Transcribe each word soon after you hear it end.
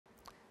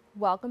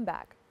Welcome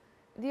back.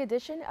 The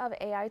addition of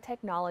AI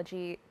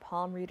technology,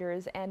 palm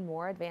readers, and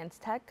more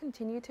advanced tech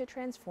continue to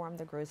transform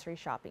the grocery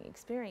shopping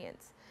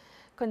experience.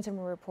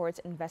 Consumer Reports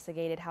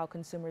investigated how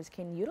consumers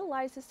can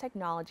utilize this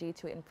technology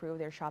to improve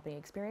their shopping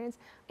experience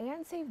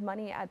and save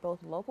money at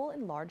both local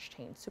and large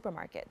chain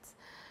supermarkets.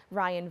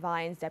 Ryan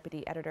Vines,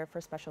 Deputy Editor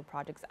for Special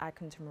Projects at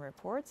Consumer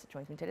Reports,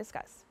 joins me to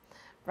discuss.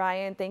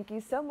 Ryan, thank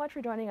you so much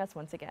for joining us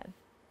once again.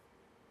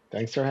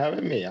 Thanks for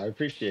having me. I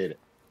appreciate it.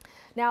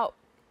 Now,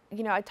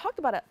 I talked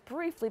about it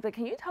briefly, but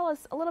can you tell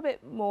us a little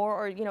bit more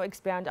or,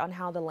 expand on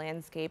how the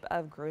landscape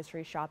of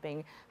grocery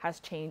shopping has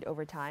changed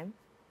over time?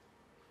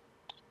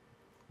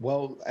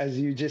 Well, as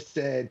you just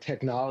said,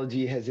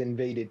 technology has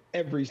invaded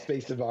every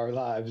space of our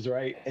lives,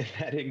 right? And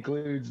that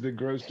includes the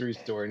grocery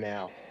store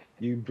now.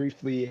 You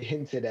briefly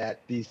hinted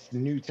at this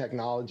new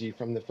technology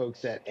from the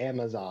folks at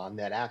Amazon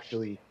that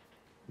actually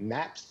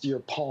maps your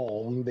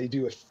palm. They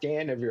do a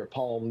scan of your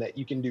palm that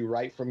you can do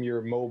right from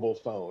your mobile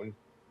phone.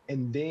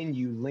 And then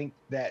you link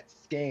that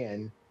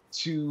scan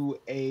to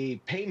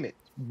a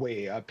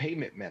a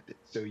payment method.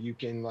 So you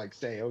can like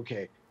say,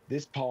 okay,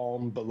 this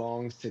palm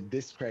belongs to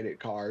this credit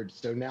card.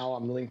 So now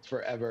I'm linked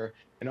forever.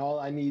 And all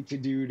I need to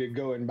do to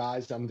go and buy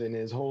something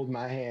is hold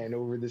my hand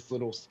over this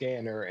little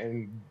scanner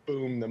and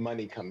boom, the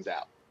money comes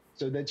out.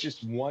 So that's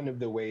just one of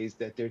the ways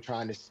that they're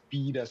trying to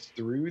speed us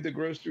through the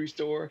grocery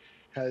store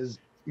because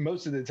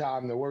most of the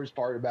time the worst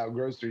part about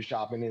grocery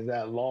shopping is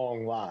that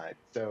long line.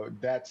 So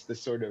that's the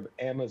sort of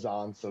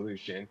Amazon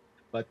solution,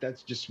 but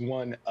that's just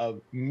one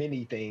of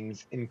many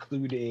things,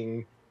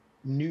 including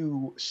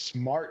new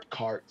smart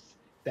carts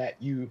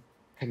that you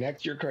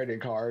connect your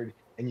credit card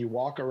and you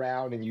walk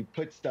around and you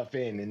put stuff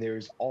in, and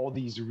there's all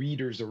these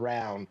readers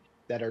around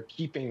that are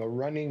keeping a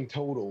running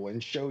total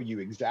and show you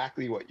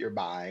exactly what you're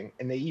buying.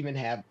 And they even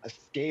have a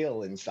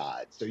scale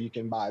inside so you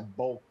can buy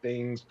bulk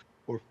things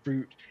or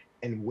fruit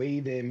and weigh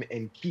them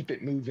and keep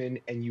it moving.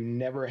 And you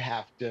never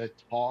have to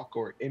talk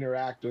or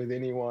interact with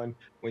anyone.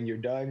 When you're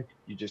done,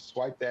 you just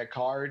swipe that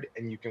card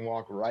and you can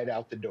walk right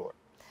out the door.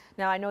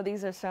 Now, I know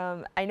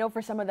I know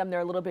for some of them they're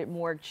a little bit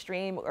more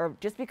extreme, or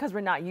just because we're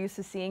not used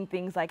to seeing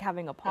things like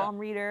having a Yeah. palm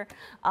reader,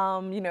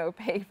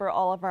 pay for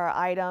all of our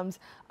items.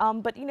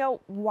 But,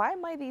 why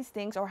might these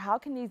things, or how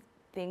can these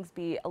things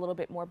be a little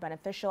bit more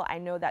beneficial? I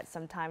know that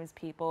sometimes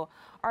people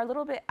are a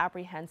little bit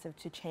apprehensive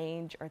to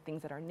change or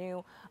things that are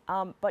new.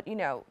 But,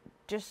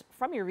 just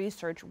from your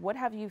research,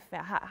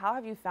 how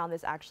have you found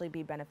this actually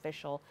be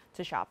beneficial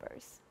to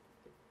shoppers?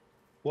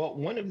 Well,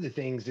 one of the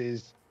things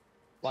is,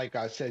 like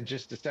I said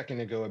just a second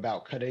ago,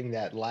 about cutting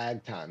that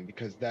lag time,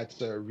 because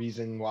that's a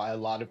reason why a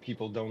lot of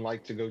people don't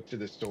like to go to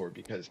the store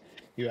because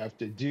you have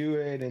to do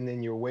it and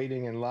then you're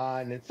waiting in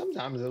line. And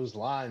sometimes those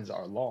lines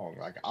are long.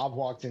 Like I've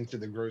walked into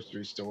the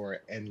grocery store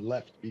and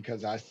left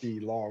because I see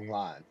long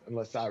lines,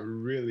 unless I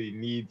really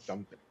need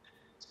something.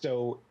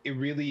 So it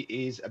really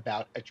is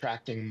about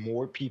attracting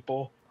more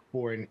people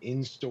for an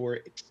in store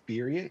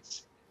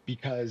experience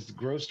because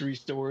grocery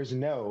stores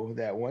know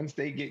that once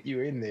they get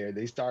you in there,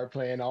 they start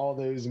playing all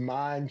those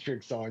mind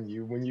tricks on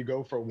you when you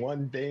go for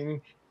one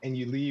thing and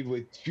you leave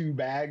with two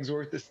bags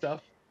worth of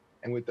stuff.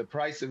 And with the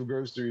price of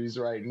groceries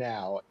right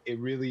now, it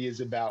really is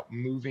about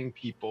moving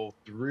people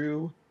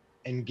through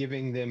and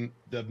giving them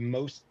the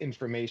most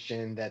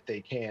information that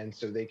they can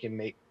so they can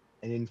make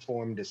an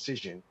informed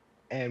decision.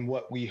 And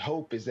what we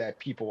hope is that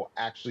people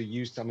actually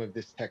use some of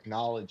this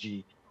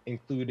technology,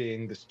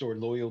 including the store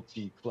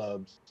loyalty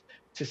clubs,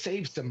 to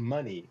save some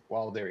money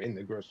while they're in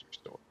the grocery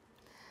store.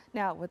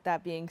 Now, with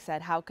that being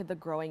said, how could the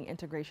growing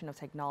integration of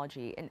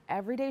technology in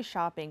everyday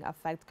shopping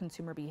affect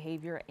consumer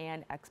behavior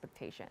and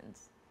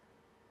expectations?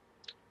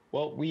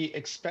 Well, we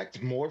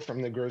expect more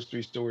from the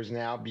grocery stores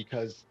now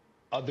because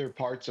other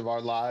parts of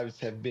our lives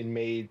have been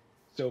made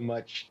so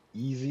much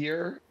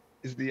easier,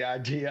 is the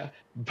idea,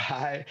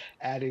 by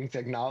adding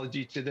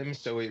technology to them.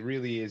 So it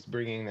really is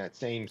bringing that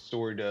same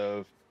sort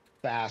of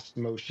fast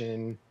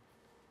motion,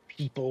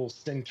 people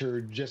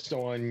centered, just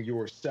on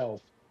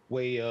yourself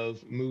way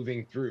of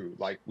moving through.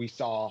 Like we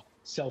saw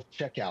self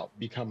checkout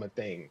become a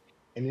thing.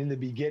 And in the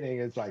beginning,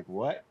 it's like,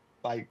 what?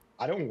 Like,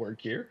 I don't work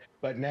here.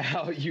 But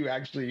now you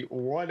actually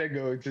want to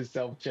go to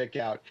self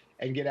checkout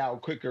and get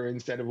out quicker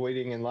instead of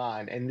waiting in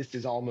line. And this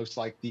is almost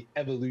like the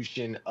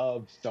evolution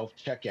of self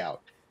checkout.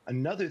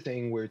 Another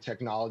thing where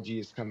technology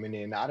is coming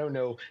in, I don't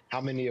know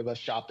how many of us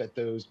shop at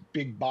those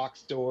big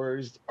box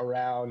stores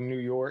around New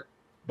York,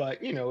 but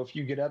if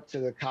you get up to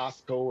the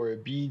Costco or a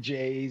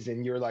BJ's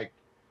and you're like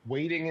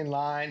waiting in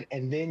line,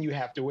 and then you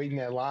have to wait in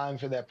that line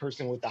for that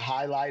person with the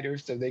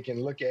highlighter so they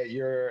can look at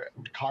your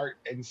cart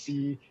and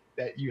see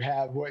that you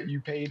have what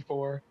you paid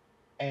for.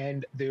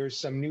 And there's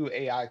some new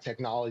AI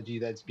technology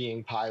that's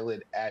being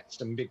piloted at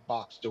some big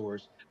box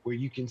stores where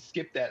you can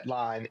skip that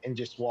line and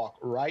just walk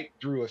right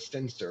through a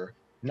sensor,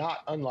 not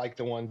unlike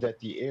the ones at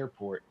the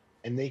airport.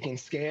 And they can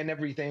scan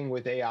everything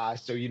with AI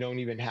so you don't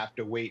even have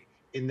to wait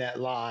in that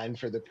line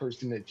for the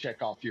person to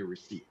check off your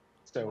receipt.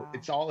 So Wow.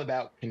 it's all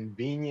about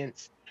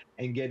convenience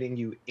and getting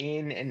you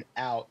in and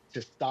out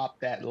to stop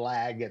that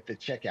lag at the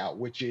checkout,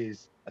 which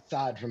is,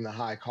 aside from the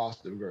high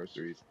cost of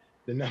groceries,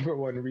 the number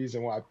one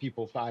reason why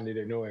people find it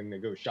annoying to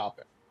go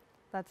shopping,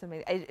 That's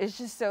amazing. It's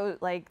just so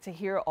like to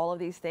hear all of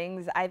these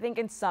things. I think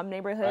in some right?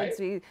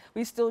 neighborhoods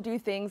we still do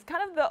things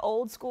kind of the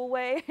old school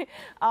way,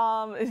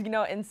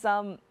 in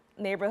some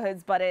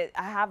neighborhoods. But I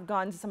have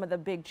gone to some of the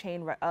big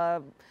chain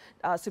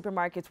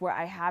supermarkets where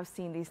I have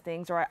seen these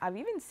things, or I've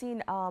even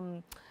seen.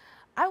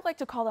 I would like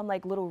to call them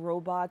like little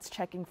robots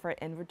checking for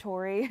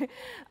inventory.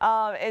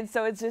 And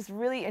so it's just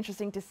really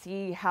interesting to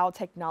see how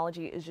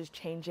technology is just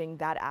changing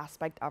that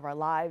aspect of our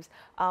lives.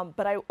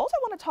 But I also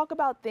want to talk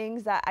about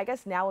things that I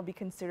guess now would be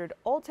considered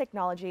old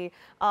technology,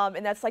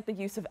 and that's like the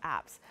use of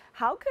apps.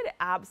 How could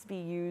apps be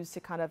used to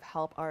kind of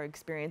help our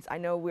experience? I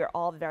know we're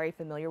all very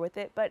familiar with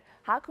it, but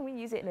how can we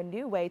use it in a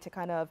new way to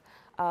kind of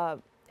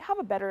have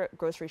a better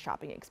grocery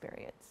shopping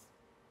experience?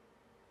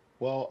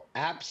 Well,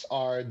 apps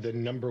are the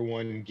number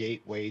one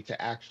gateway to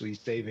actually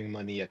saving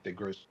money at the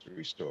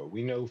grocery store.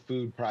 We know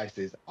food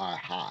prices are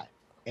high,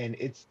 and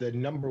it's the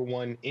number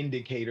one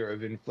indicator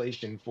of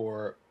inflation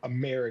for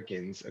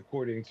Americans,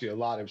 according to a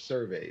lot of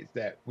surveys,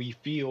 that we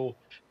feel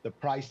the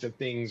price of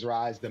things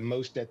rise the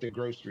most at the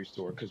grocery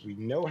store because we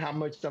know how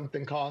much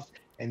something costs,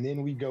 and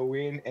then we go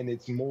in and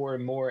it's more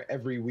and more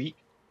every week.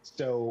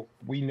 So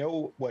we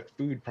know what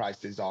food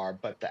prices are,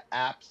 but the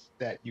apps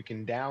that you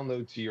can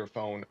download to your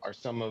phone are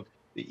some of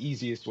the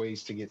easiest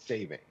ways to get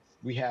savings.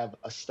 We have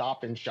a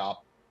stop and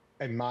shop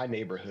in my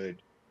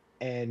neighborhood,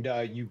 and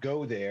you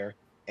go there.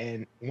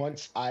 And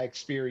once I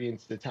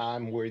experienced the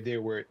time where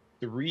there were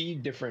three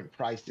different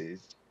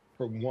prices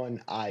for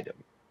one item,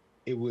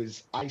 it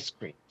was ice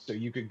cream. So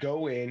you could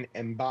go in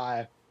and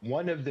buy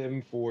one of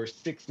them for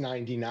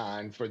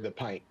 $6.99 for the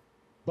pint.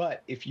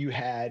 But if you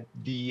had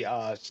the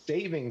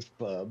savings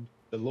club,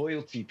 the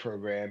loyalty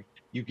program,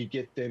 you could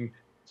get them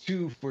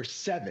two for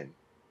seven.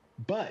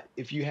 But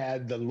if you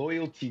had the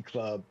loyalty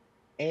club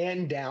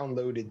and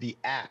downloaded the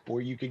app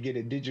where you could get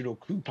a digital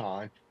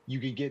coupon, you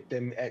could get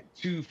them at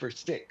two for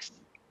six.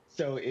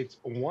 So it's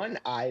one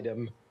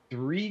item,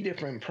 three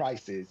different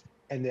prices,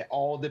 and it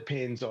all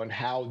depends on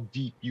how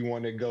deep you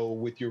want to go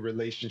with your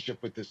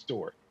relationship with the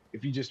store.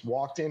 If you just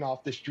walked in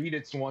off the street,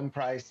 it's one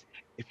price.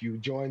 If you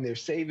join their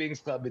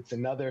savings club, it's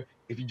another.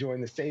 If you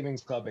join the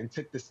savings club and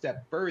took the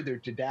step further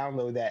to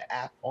download that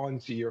app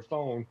onto your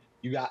phone,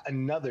 you got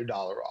another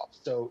dollar off.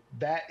 So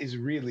that is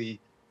really,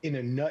 in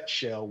a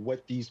nutshell,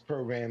 what these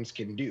programs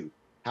can do.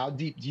 How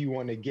deep do you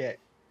want to get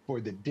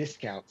for the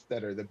discounts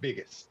that are the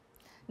biggest?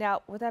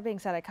 Now, with that being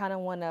said, I kind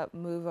of want to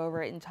move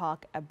over and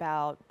talk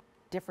about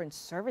different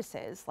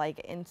services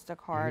like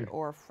Instacart Mhm.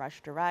 or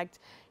Fresh Direct.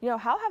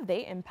 How have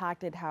they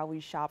impacted how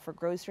we shop for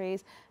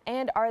groceries?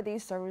 And are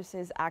these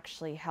services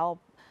actually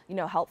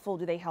helpful?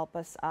 Do they help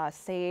us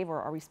save,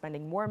 or are we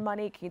spending more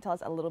money? Can you tell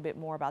us a little bit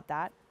more about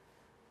that?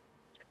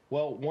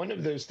 Well, one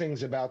of those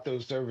things about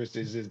those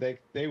services is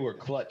they were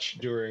clutch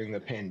during the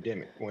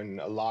pandemic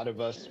when a lot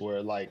of us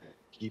were like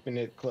keeping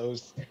it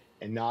close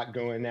and not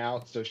going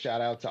out. So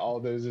shout out to all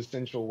those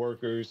essential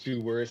workers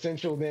who were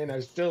essential then,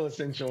 are still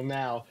essential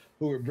now,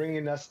 who were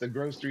bringing us the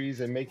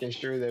groceries and making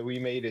sure that we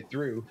made it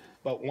through.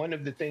 But one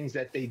of the things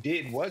that they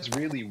did was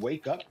really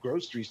wake up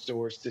grocery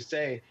stores to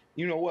say,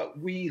 you know what,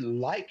 we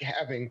like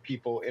having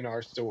people in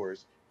our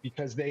stores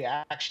because they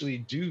actually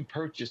do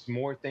purchase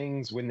more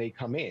things when they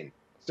come in.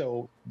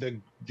 So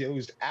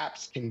those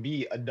apps can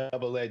be a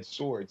double-edged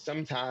sword.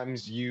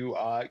 Sometimes you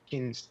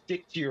can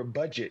stick to your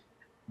budget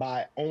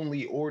by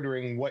only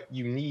ordering what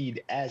you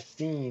need as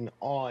seen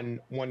on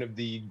one of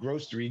the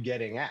grocery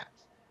getting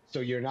apps. So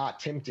you're not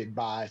tempted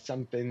by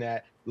something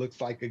that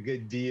looks like a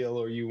good deal,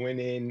 or you went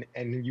in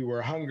and you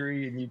were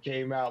hungry and you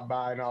came out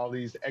buying all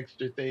these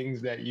extra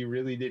things that you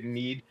really didn't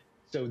need.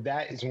 So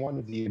that is one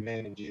of the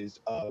advantages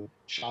of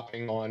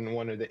shopping on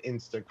one of the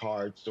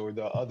Instacarts or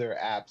the other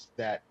apps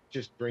that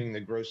just bring the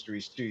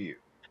groceries to you.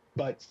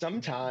 But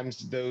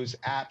sometimes those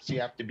apps, you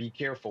have to be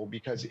careful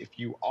because if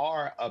you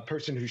are a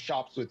person who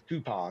shops with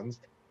coupons,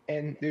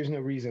 and there's no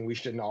reason we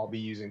shouldn't all be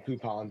using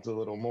coupons a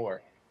little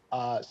more,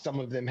 some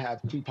of them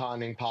have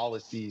couponing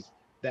policies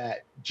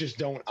that just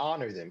don't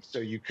honor them. So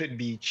you could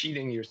be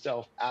cheating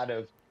yourself out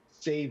of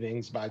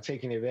savings by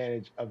taking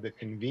advantage of the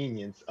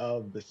convenience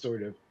of the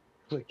sort of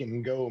click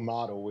and go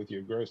model with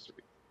your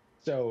groceries.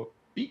 So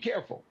be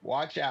careful,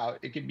 watch out.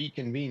 It can be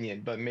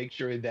convenient, but make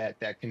sure that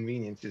that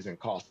convenience isn't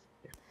costly.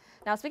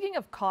 Now, speaking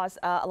of costs,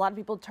 a lot of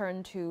people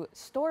turn to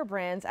store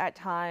brands at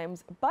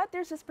times, but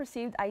there's this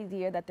perceived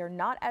idea that they're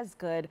not as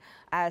good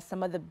as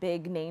some of the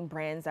big name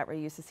brands that we're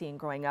used to seeing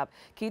growing up.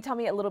 Can you tell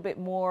me a little bit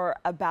more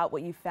about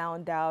what you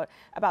found out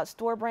about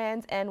store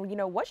brands, and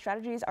what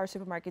strategies are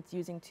supermarkets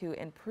using to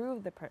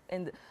improve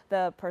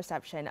the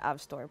perception of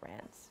store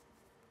brands?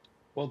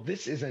 Well,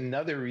 this is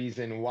another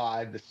reason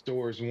why the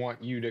stores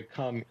want you to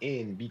come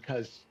in,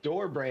 because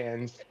store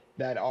brands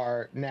that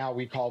are, now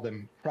we call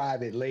them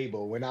private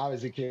label. When I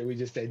was a kid, we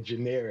just said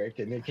generic,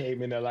 and they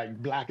came in a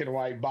like black and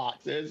white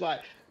box. It's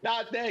like,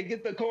 not that,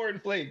 get the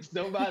cornflakes,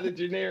 don't buy the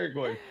generic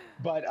one.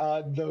 But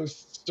those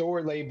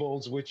store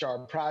labels, which are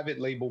private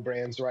label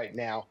brands right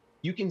now,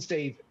 you can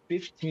save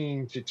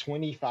 15 to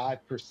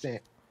 25%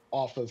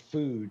 off of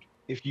food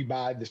if you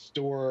buy the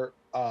store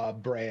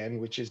brand,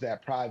 which is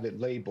that private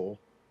label.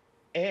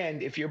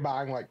 And if you're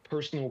buying like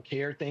personal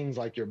care things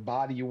like your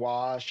body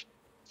wash,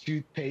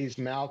 toothpaste,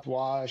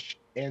 mouthwash,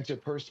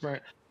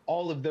 antiperspirant,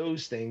 all of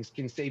those things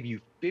can save you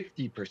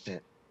 50%,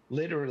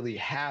 literally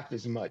half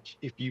as much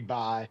if you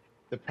buy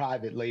the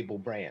private label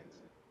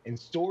brands. And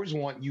stores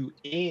want you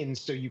in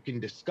so you can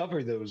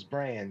discover those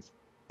brands.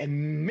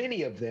 And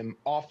many of them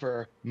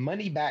offer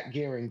money back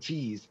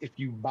guarantees if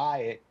you buy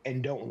it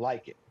and don't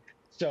like it.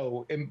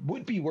 So it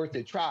would be worth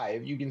a try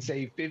if you can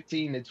save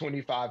 15 to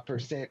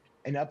 25%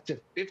 and up to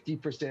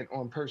 50%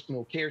 on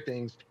personal care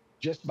things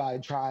just by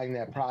trying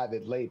that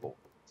private label.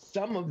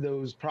 Some of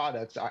those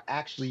products are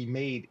actually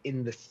made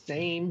in the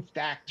same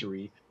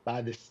factory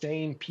by the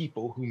same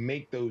people who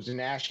make those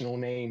national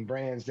name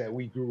brands that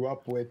we grew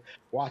up with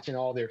watching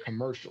all their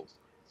commercials.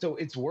 So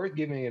it's worth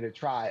giving it a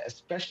try,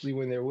 especially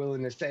when they're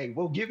willing to say,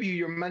 we'll give you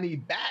your money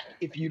back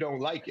if you don't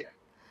like it.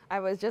 I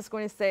was just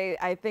going to say,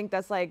 I think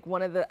that's like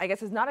one of the, I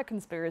guess it's not a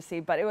conspiracy,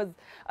 but it was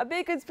a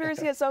big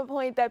conspiracy at some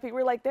point that people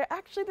were like, they're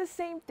actually the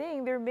same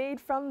thing. They're made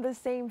from the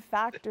same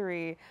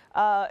factory.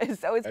 So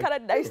it's kind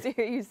of nice to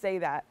hear you say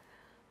that.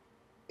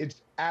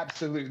 It's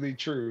absolutely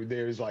true.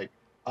 There's like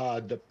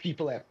the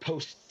people at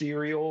Post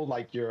cereal,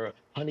 like your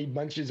Honey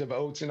Bunches of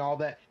Oats and all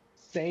that.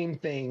 Same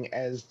thing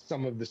as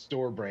some of the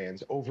store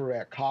brands. Over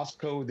at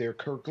Costco, they're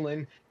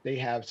Kirkland. They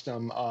have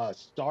some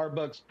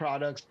Starbucks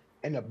products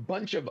and a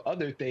bunch of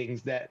other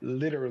things that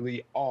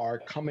literally are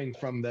coming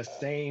from the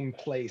same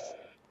place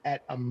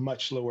at a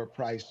much lower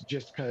price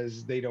just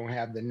because they don't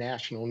have the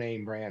national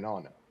name brand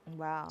on them. It's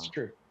Wow.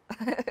 true,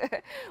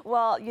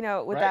 Well,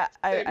 with right? that,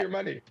 Save your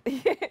money.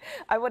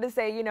 I want to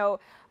say,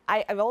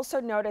 I've also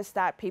noticed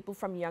that people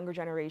from younger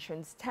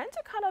generations tend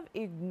to kind of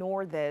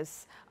ignore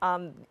this,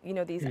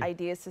 these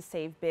ideas to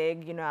save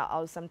big.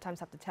 I'll sometimes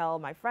have to tell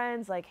my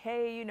friends, like,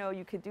 hey,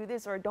 you could do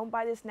this or don't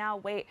buy this now,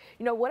 wait.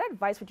 What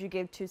advice would you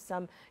give to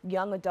some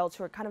young adults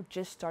who are kind of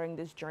just starting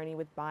this journey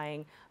with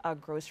buying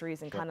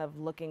groceries and Sure. kind of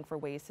looking for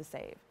ways to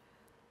save?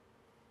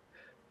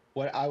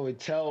 What I would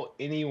tell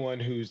anyone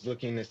who's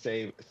looking to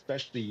save,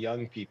 especially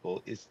young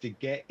people, is to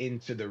get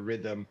into the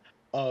rhythm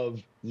of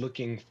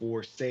looking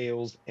for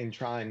sales and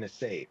trying to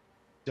save.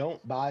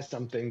 Don't buy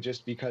something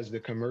just because the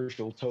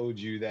commercial told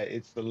you that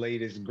it's the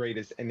latest,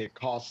 greatest, and it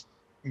costs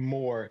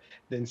more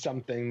than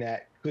something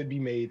that could be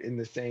made in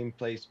the same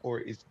place or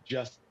is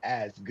just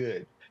as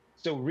good.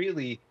 So,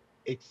 really,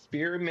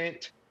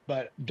 experiment,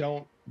 but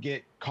don't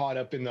get caught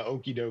up in the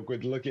okey doke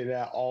with looking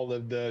at all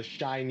of the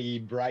shiny,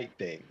 bright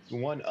things.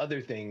 One other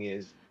thing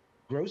is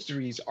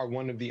groceries are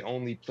one of the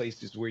only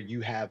places where you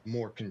have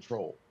more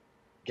control.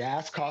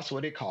 Gas costs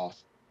what it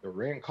costs, the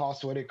rent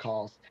costs what it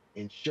costs,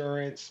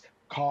 insurance,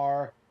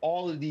 car,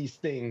 all of these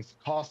things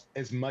cost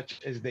as much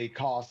as they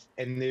cost,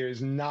 and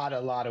there's not a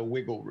lot of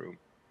wiggle room.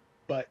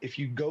 But if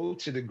you go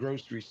to the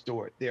grocery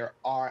store, there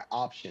are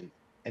options.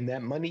 And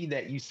that money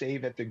that you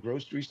save at the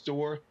grocery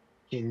store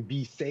can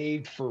be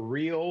saved for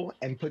real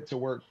and put to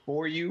work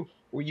for you,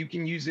 or you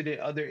can use it in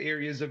other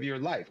areas of your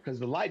life because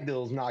the light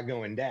bill is not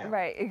going down.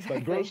 Right, But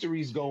exactly.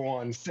 groceries go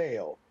on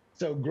sale.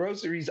 So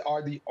groceries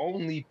are the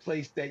only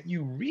place that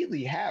you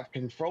really have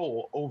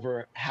control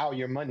over how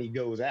your money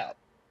goes out.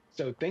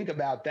 So think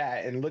about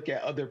that and look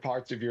at other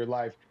parts of your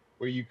life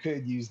where you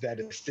could use that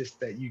assist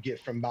that you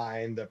get from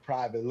buying the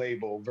private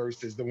label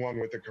versus the one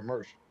with the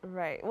commercial.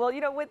 Right. Well,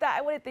 with that,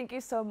 I want to thank you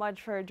so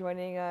much for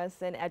joining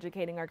us and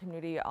educating our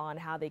community on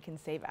how they can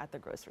save at the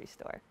grocery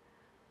store.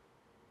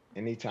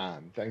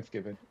 Anytime.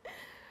 Thanksgiving.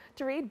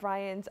 To read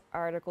Brian's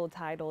article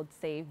titled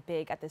Save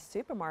Big at the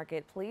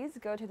Supermarket, please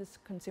go to the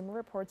Consumer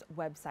Reports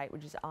website,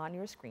 which is on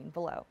your screen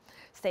below.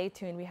 Stay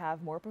tuned. We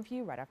have more from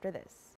you right after this.